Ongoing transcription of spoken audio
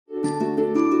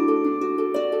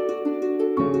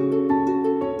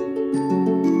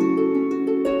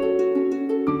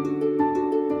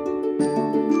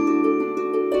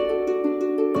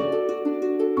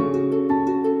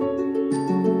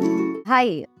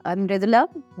Hi, I'm Ridula.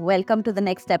 Welcome to the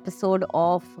next episode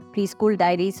of Preschool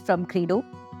Diaries from Credo.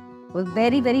 We're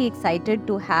very excited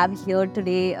to have here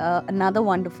today another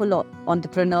wonderful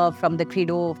entrepreneur from the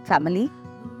Credo family.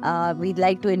 We'd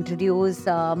like to introduce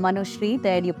Manushree,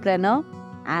 the entrepreneur,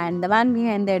 and the man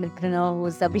behind the entrepreneur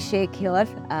who's Abhishek here.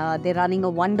 They're running a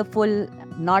wonderful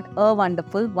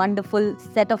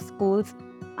set of schools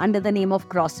under the name of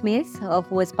Crossmaze,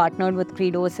 who has partnered with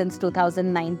Credo since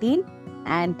 2019.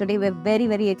 And today we're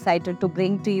very excited to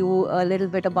bring to you a little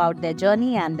bit about their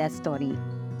journey and their story.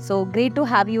 So great to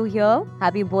have you here,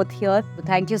 have you both here.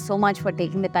 Thank you so much for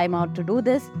taking the time out to do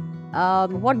this.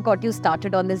 What got you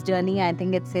started on this journey? I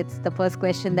think it's the first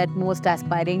question that most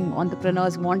aspiring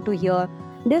entrepreneurs want to hear.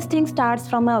 This thing starts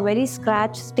from a very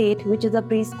scratch state, which is the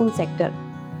preschool sector.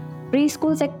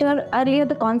 Preschool sector, earlier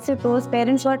the concept was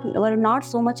parents were not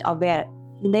so much aware.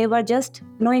 They were just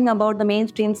knowing about the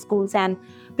mainstream schools, and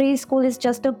preschool is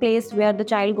just a place where the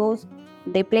child goes,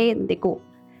 they play, they go.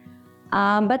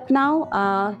 But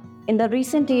now, in the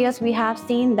recent years, we have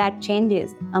seen that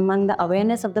changes among the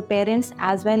awareness of the parents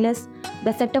as well as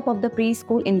the setup of the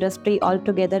preschool industry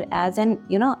altogether as an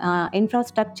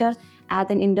infrastructure,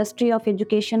 as an industry of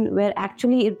education, where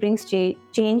actually it brings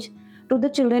change to the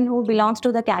children who belongs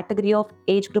to the category of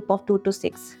age group of 2 to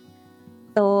 6.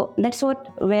 So that's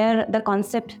where the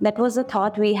concept, that was the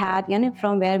thought we had,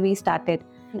 from where we started.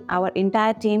 Our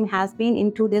entire team has been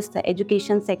into this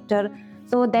education sector,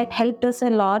 so that helped us a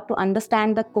lot to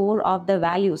understand the core of the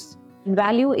values.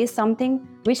 Value is something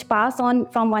which pass on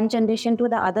from one generation to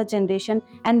the other generation,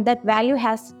 and that value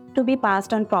has to be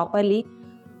passed on properly.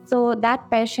 So that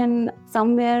passion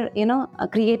somewhere,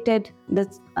 created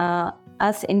this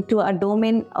us into a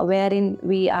domain wherein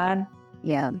we are.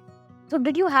 Yeah. So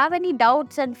did you have any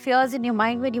doubts and fears in your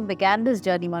mind when you began this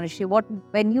journey, Manushree?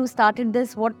 When you started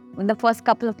this, in the first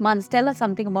couple of months, tell us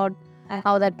something about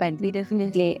how that went.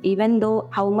 Definitely, even though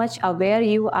how much aware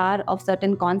you are of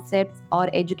certain concepts or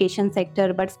education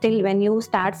sector, but still when you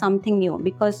start something new,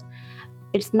 because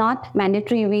it's not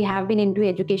mandatory we have been into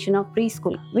education of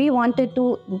preschool. We wanted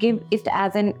to give it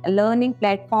as a learning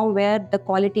platform where the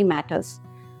quality matters.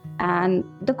 And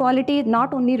the quality is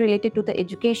not only related to the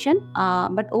education,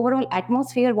 but overall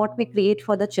atmosphere, what we create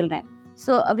for the children.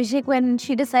 So Abhishek, when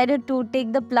she decided to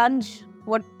take the plunge,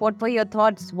 what were your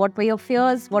thoughts? What were your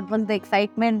fears? What was the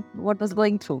excitement? What was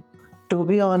going through? To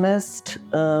be honest,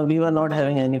 we were not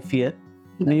having any fear.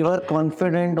 We were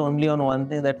confident only on one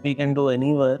thing, that we can do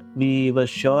anywhere. We were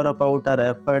sure about our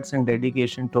efforts and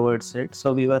dedication towards it.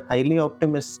 So we were highly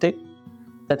optimistic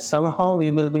that somehow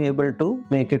we will be able to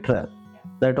make it run.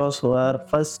 That was our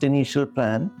first initial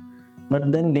plan.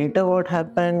 But then later what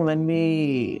happened, when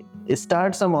we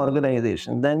start some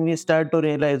organization, then we start to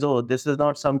realize, this is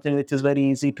not something which is very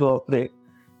easy to operate.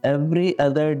 Every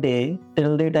other day,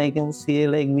 till date, I can say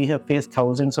we have faced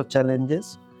thousands of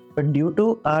challenges. But due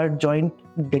to our joint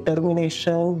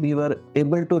determination, we were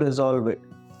able to resolve it.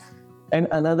 And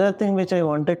another thing which I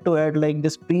wanted to add,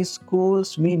 this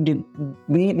preschools,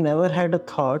 we never had a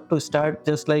thought to start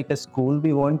just like a school.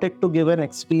 We wanted to give an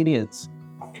experience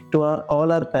to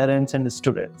all our parents and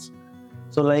students.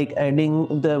 So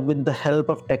adding with the help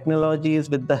of technologies,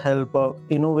 with the help of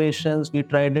innovations, we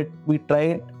tried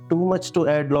too much to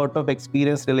add lot of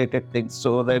experience related things.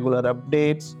 So regular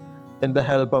updates, with the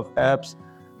help of apps.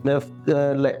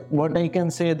 What I can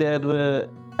say, there were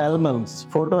albums,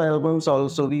 photo albums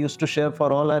also we used to share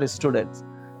for all our students,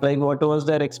 what was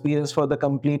their experience for the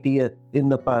complete year in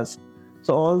the past.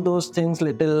 So all those things,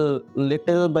 little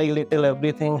by little,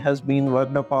 everything has been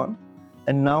worked upon,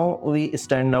 and now we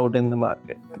stand out in the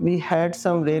market. We had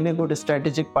some really good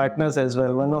strategic partners as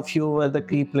well. One of you were the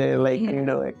key player,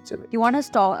 actually. You want us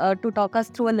to talk us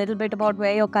through a little bit about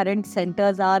where your current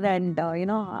centers are and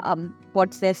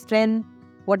what's their strength?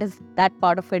 What is that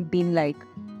part of it been like?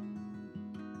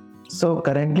 So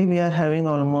currently we are having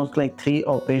almost 3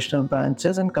 operational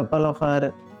branches, and couple of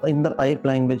are in the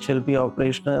pipeline, which will be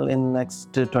operational in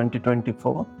next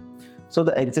 2024. So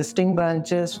the existing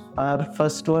branches, our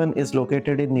first one is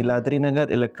located in Niladri Nagar,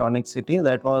 Electronic City.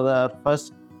 That was our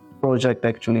first project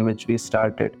actually, which we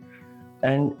started.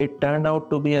 And it turned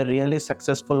out to be a really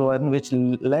successful one, which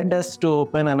led us to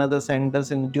open another centers.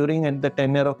 During the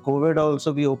tenure of COVID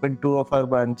also, we opened 2 of our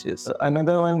branches.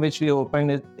 Another one which we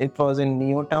opened, it was in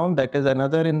Neotown. That is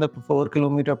another in the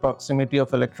 4-kilometer proximity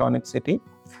of Electronic City.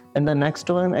 And the next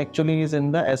one actually is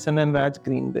in the SNN Raj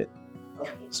Greenway.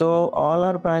 So all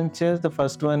our branches, the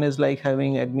first one is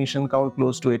having admission count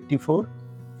close to 84.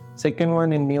 Second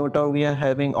one in Neotown, we are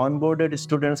having onboarded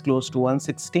students close to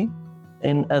 160.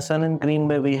 In SNN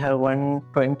Greenway, we have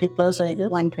 120 plus, I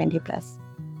guess. 120 plus.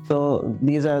 So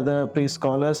these are the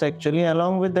preschoolers actually.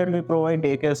 Along with that, we provide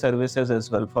daycare services as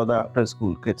well for the after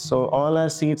school kids. So all our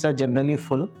seats are generally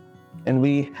full, and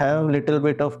we have little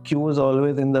bit of queues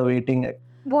always in the waiting.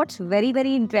 What's very,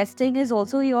 very interesting is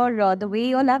also your the way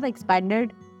you all have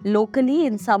expanded locally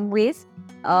in some ways.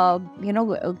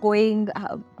 Going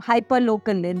hyper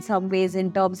local in some ways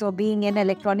in terms of being in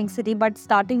Electronic City, but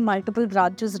starting multiple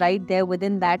branches right there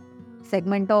within that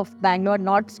segment of Bangalore,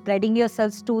 not spreading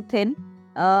yourselves too thin.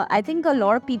 I think a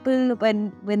lot of people,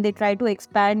 when they try to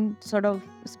expand, sort of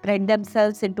spread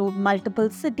themselves into multiple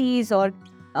cities or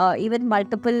even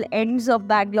multiple ends of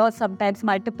Bangalore, sometimes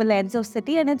multiple ends of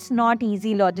city, and it's not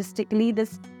easy logistically.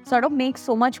 This sort of makes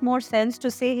so much more sense to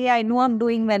say, hey, I know I'm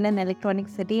doing well in Electronic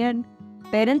City, and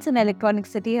parents in Electronic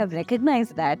City have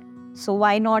recognized that. So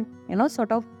why not,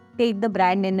 sort of take the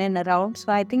brand in and around?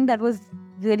 So I think that was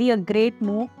really a great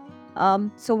move.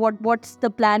 So what's the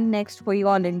plan next for you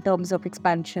all in terms of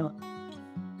expansion?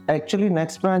 Actually,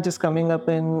 next branch is coming up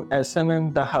in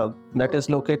SMM, the hub that is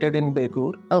located in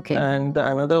Begur. Okay. And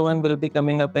another one will be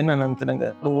coming up in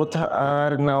Anantanagar. Both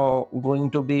are now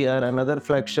going to be our another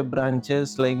flagship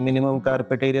branches, like minimum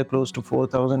carpet area close to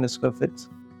 4,000 square feet.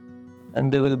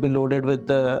 And they will be loaded with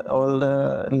all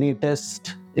the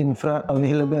latest infra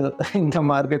available in the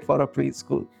market for a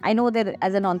preschool. I know that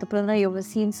as an entrepreneur, you've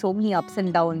seen so many ups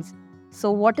and downs. So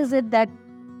what is it that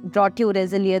brought you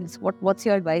resilience? What's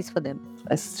your advice for them?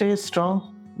 Stay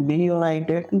strong, be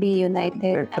united,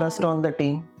 trust on the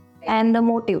team. And the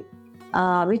motive.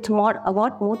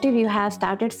 What motive you have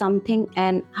started something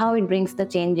and how it brings the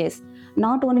changes,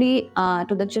 not only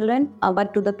to the children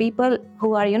but to the people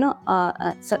who are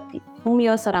whom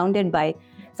you are surrounded by.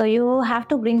 So you have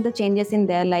to bring the changes in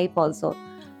their life also.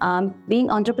 Being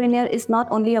entrepreneur is not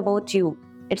only about you.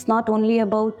 It's not only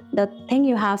about the thing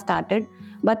you have started,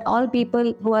 but all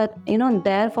people who are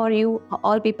there for you,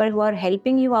 all people who are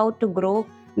helping you out to grow,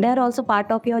 they're also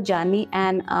part of your journey,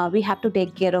 and we have to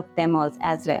take care of them also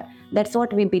as well. That's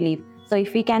what we believe. So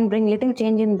if we can bring little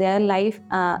change in their life,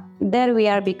 there we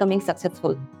are becoming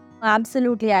successful.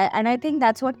 Absolutely. And I think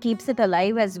that's what keeps it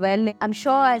alive as well. I'm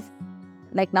sure as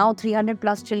like now 300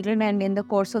 plus children, and in the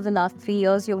course of the last 3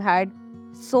 years, you've had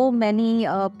so many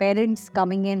parents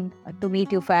coming in to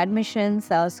meet you for admissions,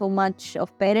 so much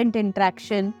of parent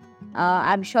interaction.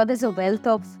 I'm sure there's a wealth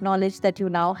of knowledge that you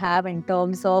now have in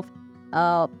terms of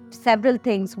several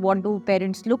things. What do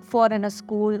parents look for in a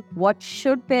school? What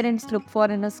should parents look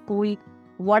for in a school?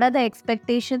 What are the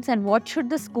expectations, and what should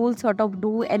the school sort of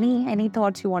do? Any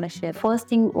thoughts you want to share? First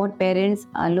thing, what parents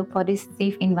look for is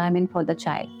safe environment for the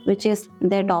child, which is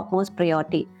their topmost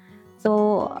priority.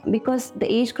 So because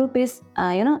the age group is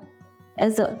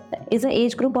is a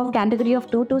age group of category of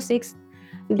 2 to 6.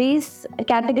 This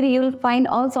category you will find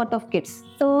all sort of kids.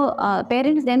 So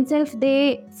parents themselves,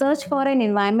 they search for an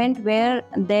environment where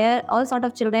their all sort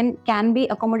of children can be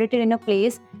accommodated in a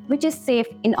place which is safe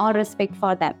in all respect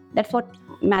for them. That's what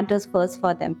matters first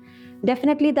for them.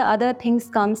 Definitely the other things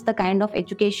comes the kind of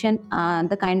education,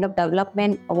 the kind of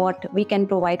development, what we can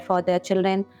provide for their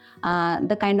children,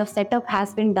 the kind of setup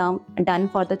has been done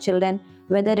for the children,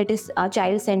 whether it is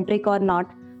child-centric or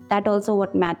not, that also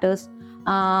what matters.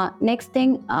 Next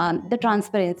thing, the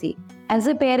transparency. As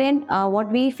a parent,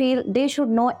 what we feel, they should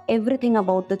know everything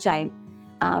about the child.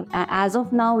 As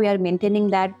of now, we are maintaining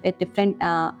that with different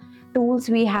tools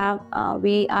we have.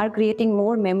 We are creating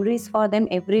more memories for them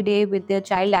every day with their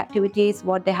child activities,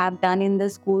 what they have done in the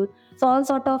school. So all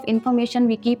sort of information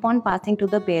we keep on passing to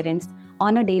the parents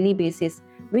on a daily basis,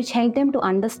 which help them to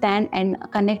understand and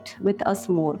connect with us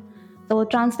more. So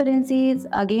transparency is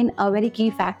again a very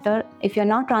key factor. If you're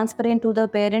not transparent to the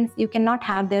parents, you cannot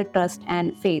have their trust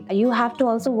and faith. You have to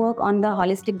also work on the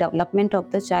holistic development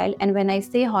of the child. And when I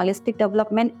say holistic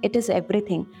development, it is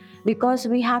everything. Because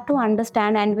we have to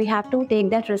understand and we have to take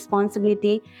that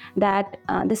responsibility that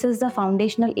this is the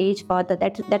foundational age for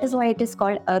that is why it is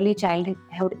called early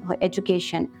childhood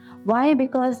education. Why?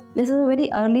 Because this is a very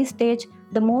early stage.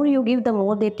 The more you give, the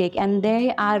more they take, and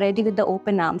they are ready with the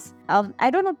open arms. I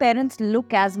don't know, parents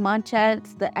look as much at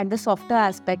the softer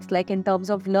aspects, like in terms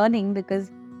of learning,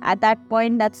 because at that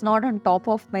point, that's not on top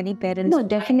of many parents. No,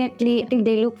 definitely, I think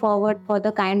they look forward for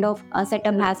the kind of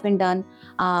setup has been done.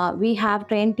 We have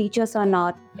trained teachers or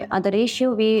not. The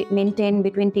ratio we maintain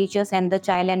between teachers and the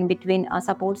child, and between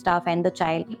support staff and the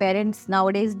child. Parents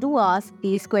nowadays do ask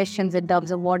these questions in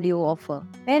terms of what do you offer.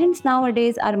 Parents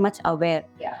nowadays are much aware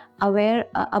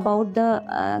about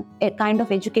the kind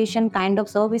of education, kind of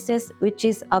services which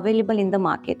is available in the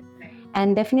market.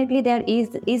 And definitely they are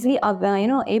easily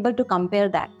able to compare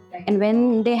that. And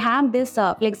when they have this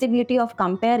flexibility of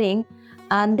comparing,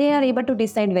 and they are able to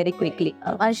decide very quickly.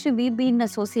 Manushree, we've been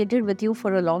associated with you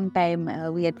for a long time.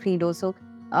 We at Credo. So,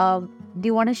 do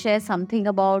you want to share something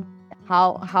about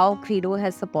how Credo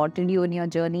has supported you in your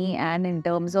journey, and in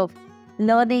terms of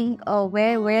learning?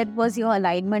 Where was your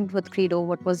alignment with Credo?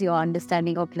 What was your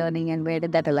understanding of learning, and where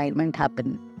did that alignment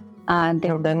happen? And We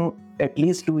have done at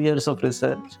least 2 years of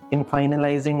research in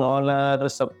finalizing all our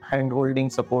hand-holding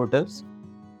supporters.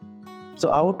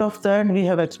 So out of that, we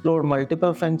have explored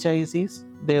multiple franchisees.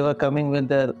 They were coming with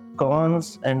their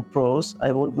cons and pros.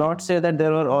 I would not say that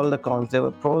there were all the cons. There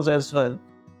were pros as well.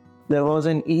 There was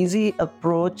an easy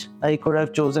approach. I could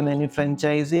have chosen any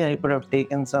franchisee. I could have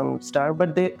taken some star,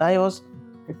 but I was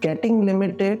getting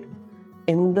limited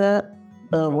in the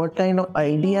what kind of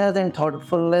ideas and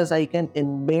thoughtfulness I can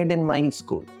embed in my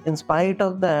school. In spite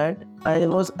of that, I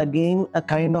was again a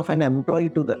kind of an employee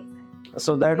to them.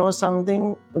 So that was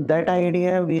something, that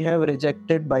idea we have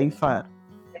rejected by far.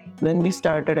 Then we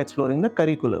started exploring the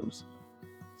curriculums.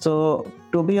 So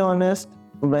to be honest,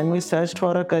 when we searched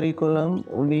for a curriculum,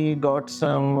 we got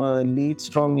some leads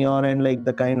from your end, like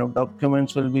the kind of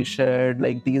documents will be shared,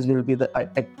 like these will be the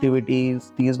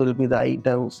activities, these will be the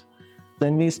items.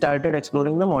 Then we started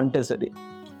exploring the Montessori.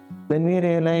 Then we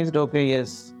realized, okay,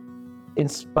 yes,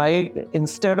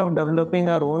 instead of developing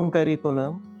our own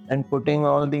curriculum and putting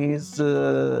all these,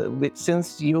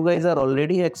 since you guys are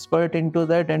already expert into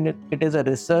that, and it is a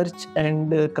research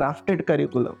and crafted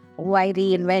curriculum. Why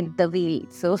reinvent the wheel?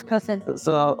 So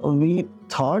we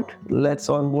thought, let's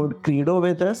onboard Credo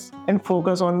with us and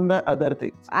focus on the other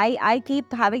things. I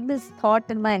keep having this thought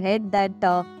in my head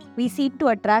that we seem to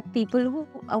attract people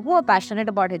who are passionate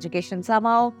about education.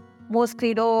 Somehow, most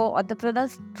Credo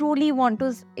entrepreneurs truly want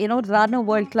to, run a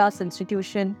world-class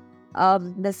institution.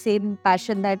 The same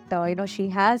passion that she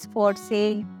has for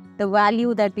saying the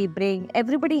value that we bring.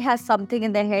 Everybody has something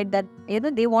in their head that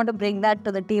they want to bring that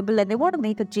to the table, and they want to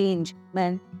make a change.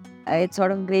 Man, it's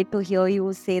sort of great to hear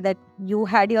you say that you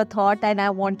had your thought and I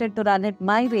wanted to run it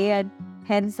my way, and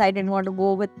hence I didn't want to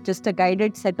go with just a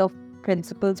guided set of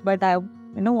principles, but I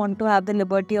want to have the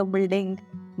liberty of building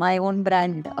my own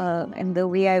brand and the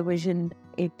way I visioned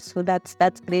it. So that's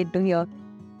great to hear.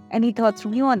 Any thoughts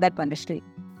from you on that, Manushree?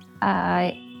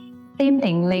 Same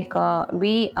thing, like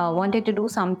we wanted to do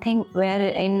something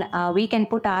wherein we can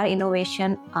put our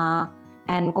innovation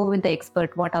and go with the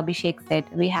expert, what Abhishek said.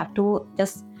 We have to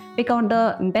just pick out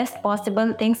the best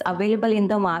possible things available in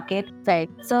the market, Right.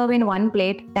 serve in one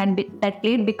plate, that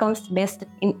plate becomes best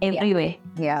in every way.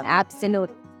 Yeah,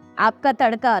 absolutely. Aapka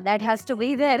tadka, that has to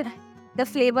be there. The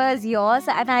flavor is yours,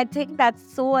 and I think that's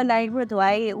so aligned with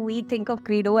why we think of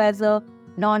Credo as a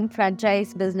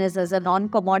non-franchise business, as a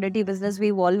non-commodity business.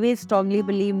 We've always strongly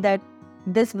believed that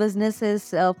this business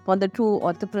is for the true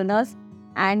entrepreneurs,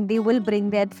 and they will bring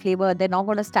that flavor. They're not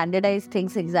going to standardize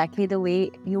things exactly the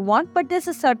way you want, but there's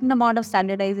a certain amount of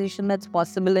standardization that's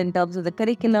possible in terms of the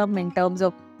curriculum, in terms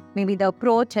of maybe the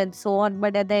approach and so on.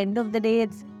 But at the end of the day,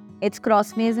 it's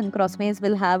Crossmaze, and Crossmaze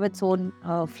will have its own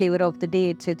flavor of the day.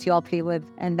 It's your flavor,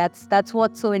 and that's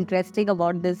what's so interesting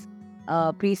about this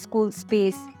preschool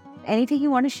space. Anything you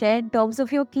want to share in terms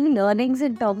of your key learnings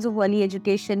in terms of early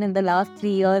education in the last 3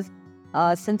 years?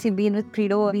 Since you've been with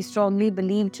Credo, we strongly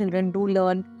believe children do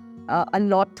learn a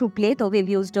lot through play. So we've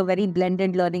used a very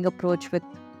blended learning approach with,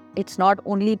 it's not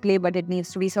only play, but it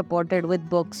needs to be supported with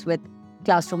books, with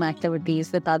classroom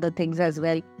activities, with other things as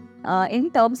well.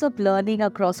 In terms of learning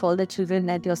across all the children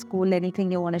at your school,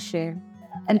 anything you want to share?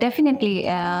 And definitely,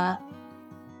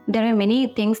 there are many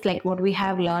things like what we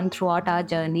have learned throughout our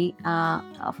journey.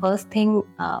 First thing,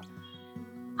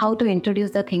 how to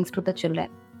introduce the things to the children.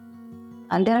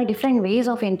 And there are different ways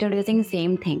of introducing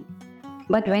same thing.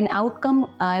 But when outcome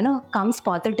comes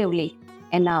positively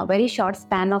in a very short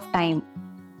span of time,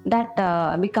 that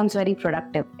becomes very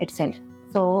productive itself.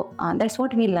 So that's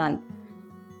what we learn.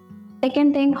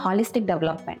 Second thing, holistic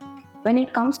development. When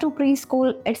it comes to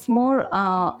preschool, it's more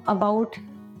about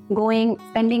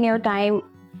spending your time,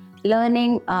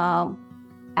 learning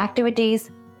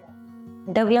activities,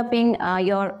 developing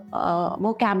your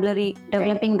vocabulary,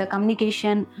 developing the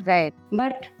communication. Right.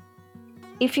 But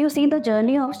if you see the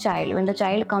journey of child, when the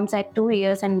child comes at 2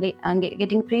 years and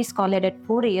getting preschooled at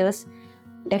 4 years,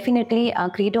 definitely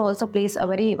Credo also plays a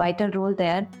very vital role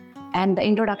there. And the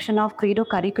introduction of Credo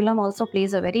curriculum also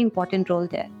plays a very important role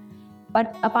there.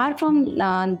 But apart from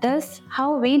this,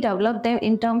 how we develop them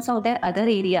in terms of their other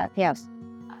areas. Yes.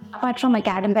 Apart from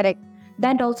academic, correct,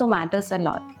 that also matters a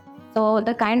lot. So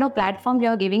the kind of platform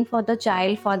you're giving for the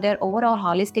child for their overall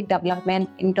holistic development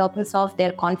in terms of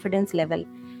their confidence level,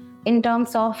 in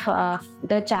terms of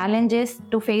the challenges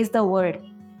to face the world,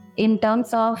 in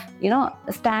terms of,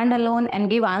 stand alone and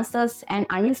give answers and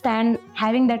understand,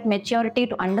 having that maturity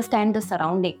to understand the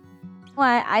surrounding.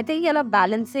 I think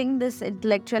balancing this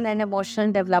intellectual and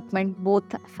emotional development, both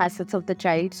facets of the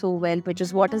child, so well, which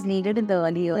is what is needed in the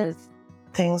early years.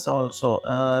 Things also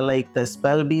like the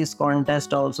spell bees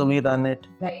contest also we run it,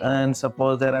 Right. and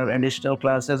suppose there are additional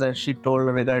classes as she told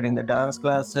regarding the dance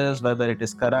classes, whether it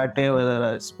is karate,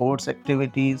 whether sports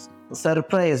activities,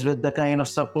 surprised with the kind of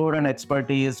support and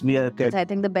expertise we are getting. I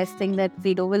think the best thing that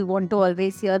Fido will want to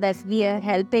always hear that we are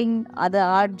helping other.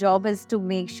 Our job is to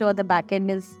make sure the back end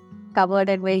is covered,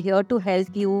 and we're here to help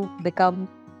you become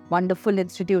wonderful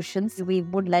institutions. We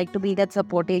would like to be that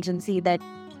support agency that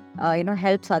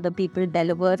helps other people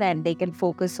deliver, and they can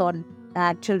focus on the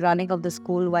actual running of the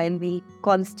school, while we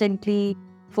constantly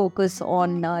focus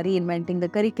on reinventing the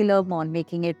curriculum, on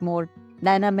making it more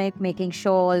dynamic, making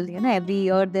sure every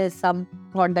year there's some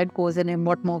thought that goes in and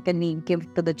what more can we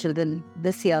give to the children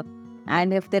this year.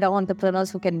 And if there are entrepreneurs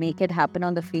who can make it happen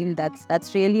on the field,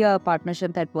 that's really a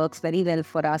partnership that works very well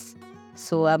for us.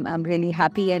 So I'm really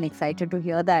happy and excited to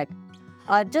hear that.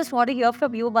 Just want to hear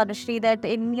from you, Manushree, that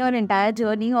in your entire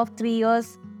journey of 3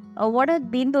 years, what have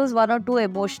been those one or two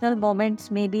emotional moments,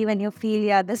 maybe when you feel,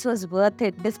 yeah, this was worth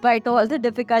it, despite all the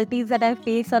difficulties that I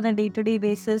face on a day-to-day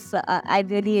basis? I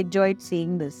really enjoyed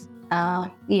seeing this.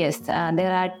 Yes,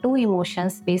 there are two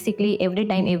emotions. Basically, every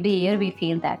time, every year, we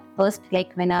feel that. First,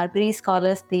 like when our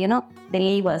pre-scholars, they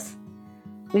leave us,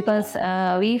 because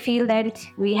we feel that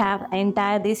we have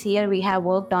entire this year we have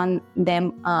worked on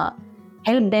them,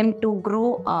 help them to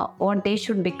grow what they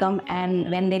should become, and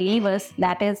when they leave us,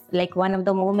 that is like one of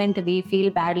the moment we feel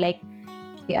bad, like,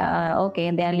 yeah, okay,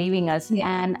 they are leaving us.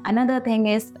 And another thing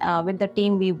is with the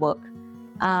team we work,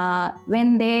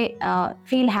 when they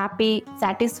feel happy,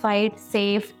 satisfied,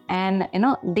 safe, and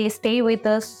they stay with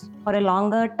us for a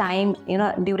longer time,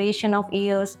 duration of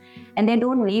years, and they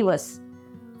don't leave us.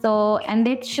 So, and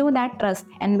they show that trust,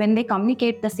 and when they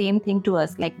communicate the same thing to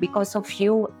us, like, because of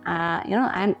you,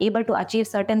 I'm able to achieve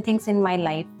certain things in my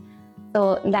life.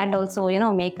 So that also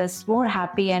make us more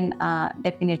happy and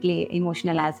definitely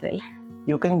emotional as well.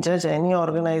 You can judge any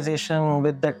organization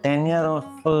with the tenure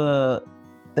of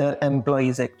their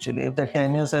employees. Actually, if the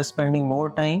tenures are spending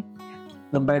more time,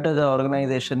 the better the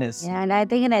organization is. Yeah, and I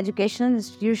think in educational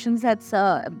institutions, that's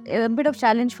a bit of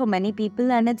challenge for many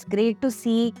people, and it's great to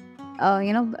see,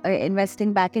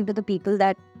 investing back into the people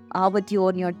that are with you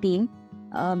on your team,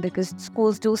 because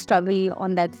schools do struggle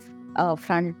on that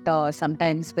front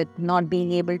sometimes with not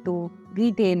being able to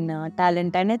retain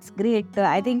talent, and it's great.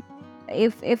 I think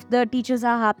if the teachers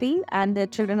are happy and the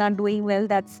children are doing well,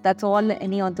 that's all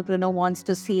any entrepreneur wants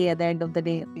to see at the end of the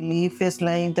day. Belief is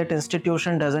like that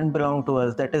institution doesn't belong to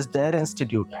us. That is their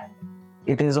institute.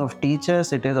 It is of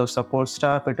teachers, it is of support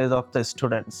staff, it is of the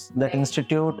students. That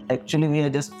institute, actually, we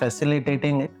are just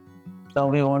facilitating it. Now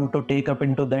we want to take up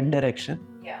into that direction.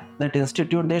 That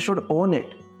institute, they should own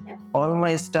it. All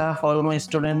my staff, all my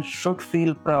students should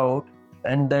feel proud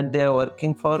and that they are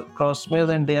working for Crossmaze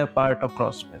and they are part of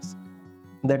Crossmaze.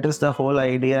 That is the whole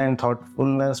idea and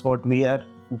thoughtfulness what we are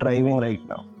driving right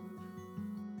now.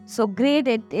 So great.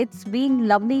 It's been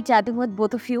lovely chatting with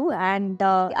both of you. And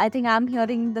I think I'm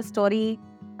hearing the story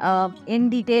in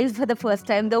details for the first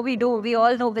time, though we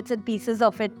all know bits and pieces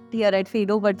of it here at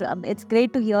Fido, but it's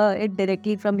great to hear it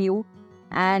directly from you.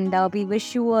 And we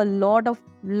wish you a lot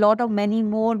of many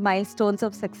more milestones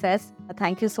of success.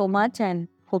 Thank you so much, and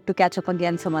hope to catch up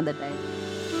again some other time.